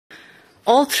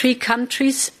All three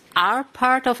countries are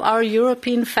part of our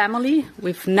European family.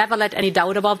 We've never let any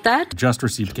doubt about that. Just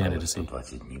received candidacy.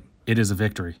 It is a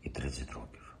victory.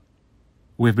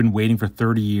 We have been waiting for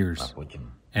 30 years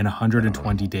and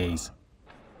 120 days.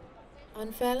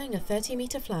 Unfurling a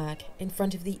 30-metre flag in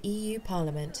front of the EU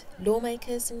Parliament,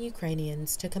 lawmakers and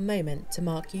Ukrainians took a moment to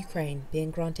mark Ukraine being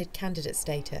granted candidate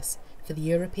status for the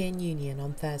European Union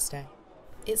on Thursday.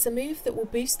 It's a move that will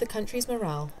boost the country's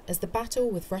morale as the battle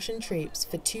with Russian troops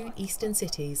for two eastern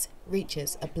cities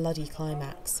reaches a bloody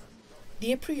climax.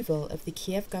 The approval of the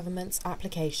Kiev government's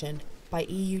application by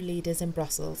EU leaders in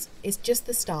Brussels is just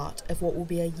the start of what will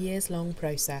be a years-long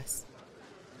process.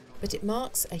 But it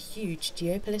marks a huge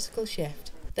geopolitical shift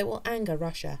that will anger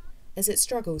Russia as it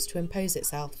struggles to impose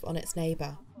itself on its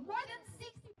neighbour.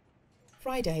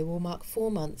 Friday will mark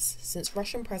 4 months since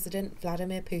Russian President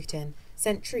Vladimir Putin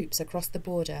sent troops across the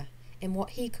border in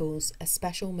what he calls a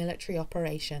special military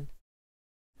operation.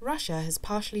 Russia has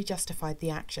partially justified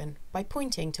the action by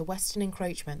pointing to Western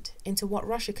encroachment into what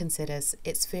Russia considers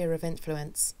its sphere of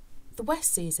influence. The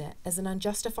West sees it as an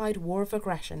unjustified war of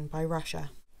aggression by Russia.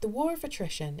 The war of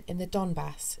attrition in the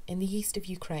Donbass in the east of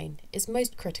Ukraine is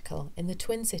most critical in the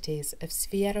twin cities of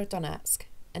Severodonetsk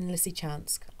and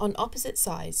Lysychansk, on opposite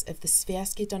sides of the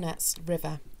Svirsky Donets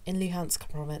River in Luhansk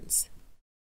province.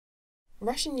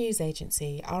 Russian news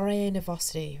agency RIA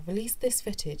Novosti released this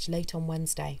footage late on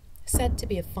Wednesday, said to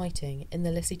be of fighting in the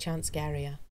Lysychansk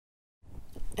area.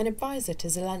 An advisor to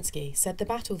Zelensky said the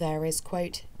battle there is,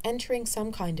 quote, entering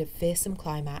some kind of fearsome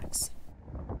climax.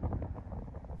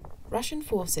 Russian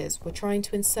forces were trying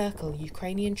to encircle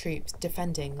Ukrainian troops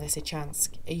defending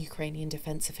Lysychansk, a Ukrainian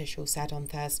defence official said on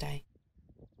Thursday.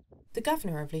 The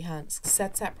governor of Luhansk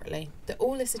said separately that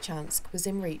all Lysychansk was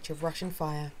in reach of Russian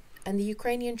fire and the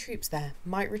Ukrainian troops there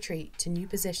might retreat to new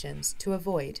positions to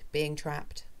avoid being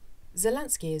trapped.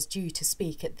 Zelensky is due to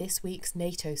speak at this week's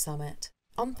NATO summit.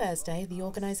 On Thursday, the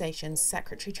organisation's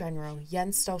Secretary-General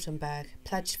Jens Stoltenberg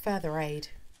pledged further aid.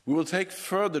 We will take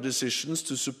further decisions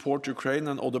to support Ukraine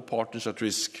and other partners at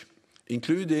risk,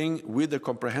 including with a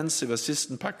comprehensive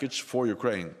assistance package for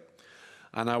Ukraine.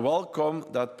 And I welcome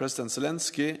that President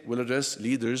Zelensky will address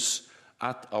leaders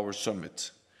at our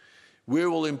summit. We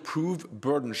will improve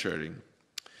burden sharing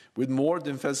with more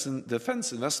defence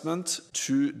investment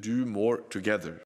to do more together.